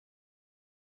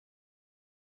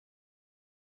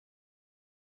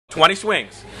20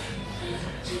 swings.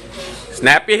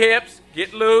 Snap your hips,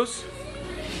 get loose.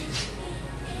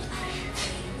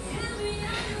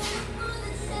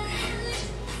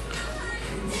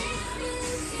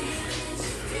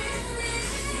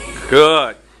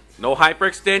 Good. No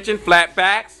hyperextension, flat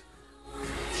backs.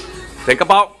 Think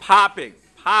about popping,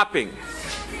 popping.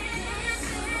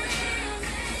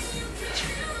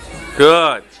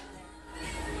 Good.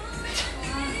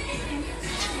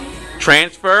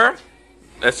 Transfer.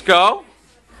 Let's go.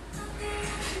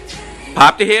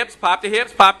 Pop the hips, pop the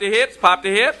hips, pop the hips, pop the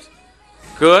hips.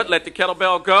 Good. Let the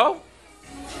kettlebell go.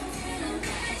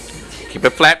 Keep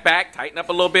it flat back. Tighten up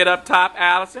a little bit up top,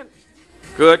 Allison.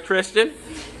 Good, Christian.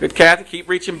 Good, Kathy. Keep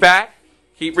reaching back.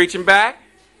 Keep reaching back.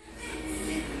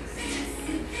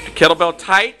 The kettlebell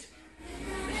tight.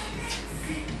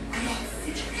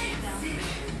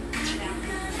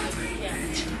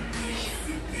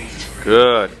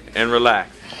 Good. And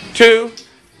relax. 2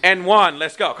 and 1.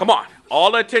 Let's go. Come on.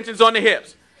 All the attention's on the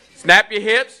hips. Snap your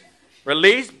hips.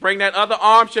 Release. Bring that other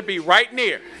arm. Should be right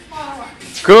near.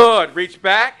 Good. Reach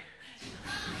back.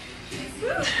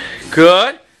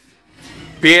 Good.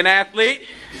 Be an athlete.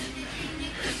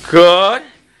 Good.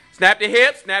 Snap the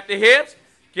hips. Snap the hips.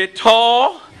 Get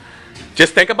tall.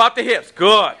 Just think about the hips.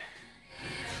 Good.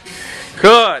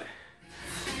 Good.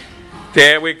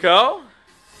 There we go.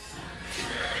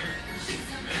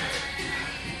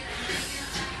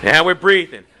 Now we're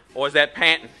breathing. Or is that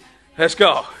panting? Let's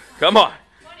go. Come on.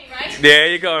 20, right? There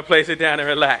you go. And place it down and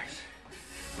relax.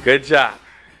 Good job.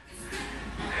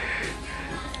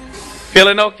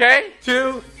 Feeling okay?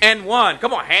 2 and 1.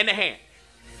 Come on, hand to hand.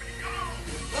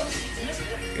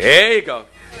 There you go.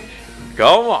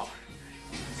 Go on.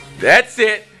 That's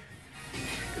it.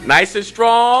 Nice and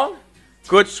strong.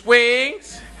 Good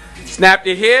swings. Snap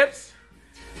your hips.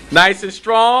 Nice and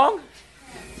strong.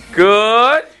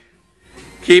 Good.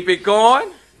 Keep it going.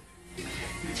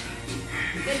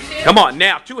 Come on,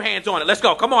 now, 2 hands on it. Let's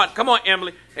go. Come on,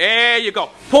 Emily. There you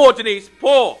go. Pull, Denise.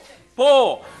 Pull,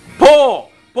 pull, pull.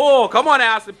 Pull. Come on,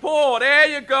 Allison. Pull. There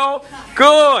you go.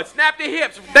 Good. Snap the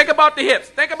hips. Think about the hips.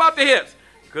 Think about the hips.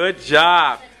 Good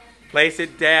job. Place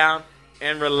it down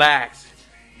and relax.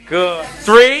 Good.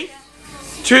 3,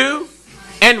 2,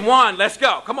 and 1. Let's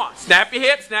go. Come on. Snap your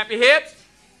hips. Snap your hips.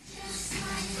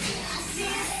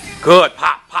 Good.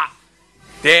 Pop, pop.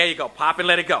 There you go. Pop and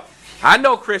let it go. I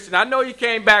know, Christian. I know you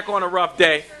came back on a rough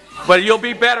day, but you'll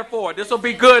be better for it. This will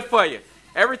be good for you.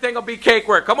 Everything will be cake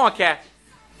work. Come on, Kat.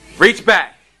 Reach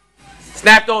back.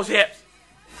 Snap those hips.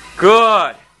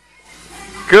 Good.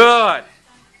 Good.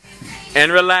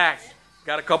 And relax.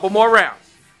 Got a couple more rounds.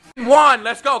 1.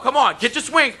 Let's go. Come on. Get your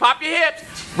swings. Pop your hips.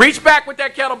 Reach back with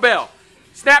that kettlebell.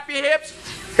 Snap your hips.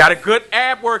 Got a good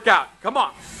ab workout. Come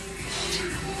on.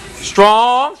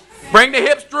 Strong. Bring the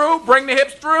hips through. Bring the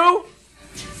hips through.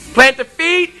 Plant the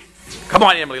feet. Come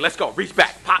on, Emily. Let's go. Reach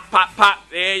back. Pop, pop, pop.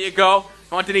 There you go.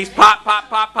 Come on, Denise. Pop, pop,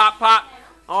 pop, pop, pop.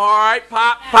 All right.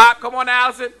 Pop, pop. Come on,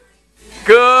 Allison.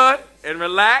 Good. And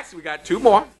relax. We got 2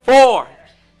 more. 4,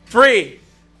 3,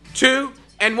 2,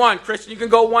 and 1. Christian, you can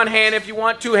go 1 hand if you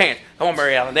want. 2 hands. Come on,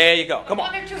 Mary Ellen. There you go. Come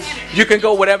on. You can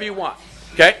go whatever you want.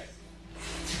 Okay?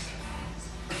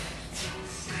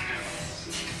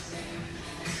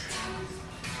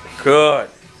 Good.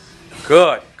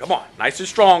 Good. Come on. Nice and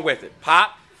strong with it.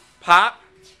 Pop. Pop.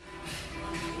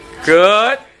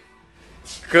 Good.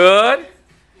 Good.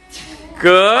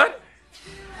 Good.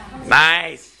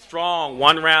 Nice. Strong.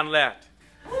 1 round left.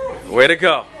 Way to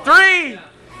go. 3,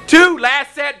 2.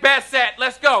 Last set. Best set.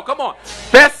 Let's go. Come on.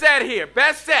 Best set here.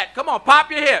 Best set. Come on. Pop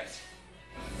your hips.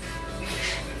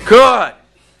 Good.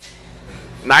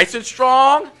 Nice and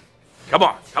strong. Come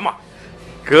on. Come on.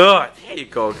 Good. There you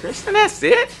go, Kristen. That's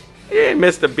it. You didn't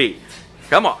miss the beat.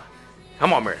 Come on.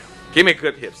 Come on, Mary. Give me a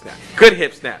good hip snap. Good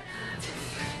hip snap.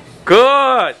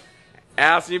 Good.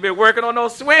 Allison, you've been working on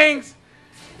those swings.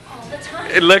 All the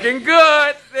time. It's looking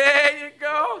good. There you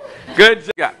go. Good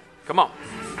job. Come on.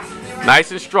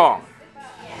 Nice and strong.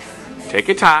 Take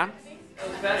your time.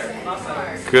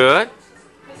 Good.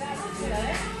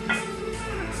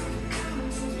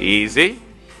 Easy.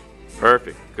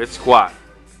 Perfect. Good squat.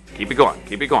 Keep it going.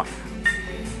 Keep it going.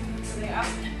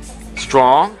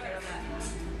 Strong.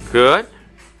 Good.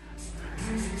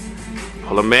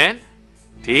 Pull them in.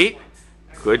 Deep.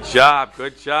 Good job.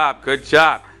 Good job. Good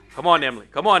job. Come on, Emily.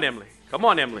 Come on, Emily. Come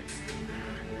on, Emily.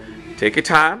 Take your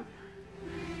time.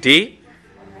 Deep.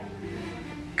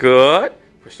 Good.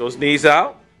 Push those knees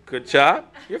out. Good job.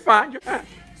 You're fine. You're fine.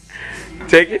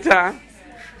 Take your time.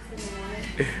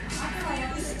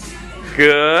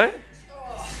 Good.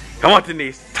 Come on,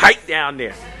 Denise. Tight down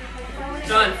there.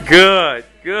 Done. Good.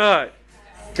 Good.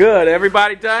 Good.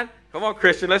 Everybody done? Come on,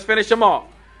 Christian. Let's finish them off.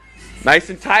 Nice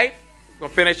and tight. We're going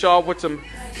to finish off with some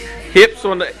hips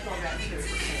on the...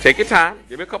 Take your time.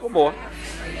 Give me a couple more.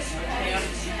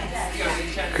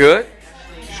 Good.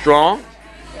 Strong.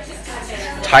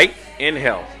 Tight.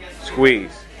 Inhale.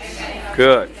 Squeeze.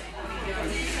 Good.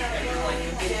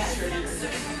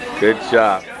 Good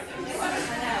job.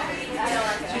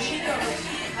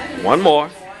 One more.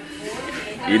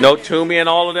 You know Toomey and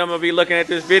all of them will be looking at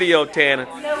this video, Tanner.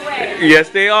 Yes,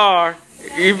 they are.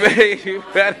 You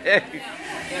better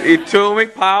Toomey,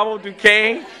 Powell,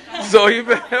 Duquesne. So you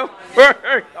better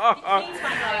work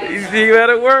hard. You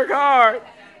better work hard.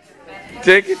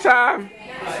 Take your time.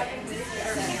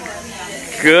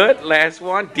 Good. Last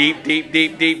one. Deep, deep,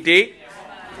 deep, deep, deep.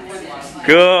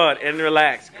 Good. And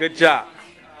relax. Good job.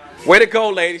 Way to go,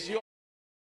 ladies.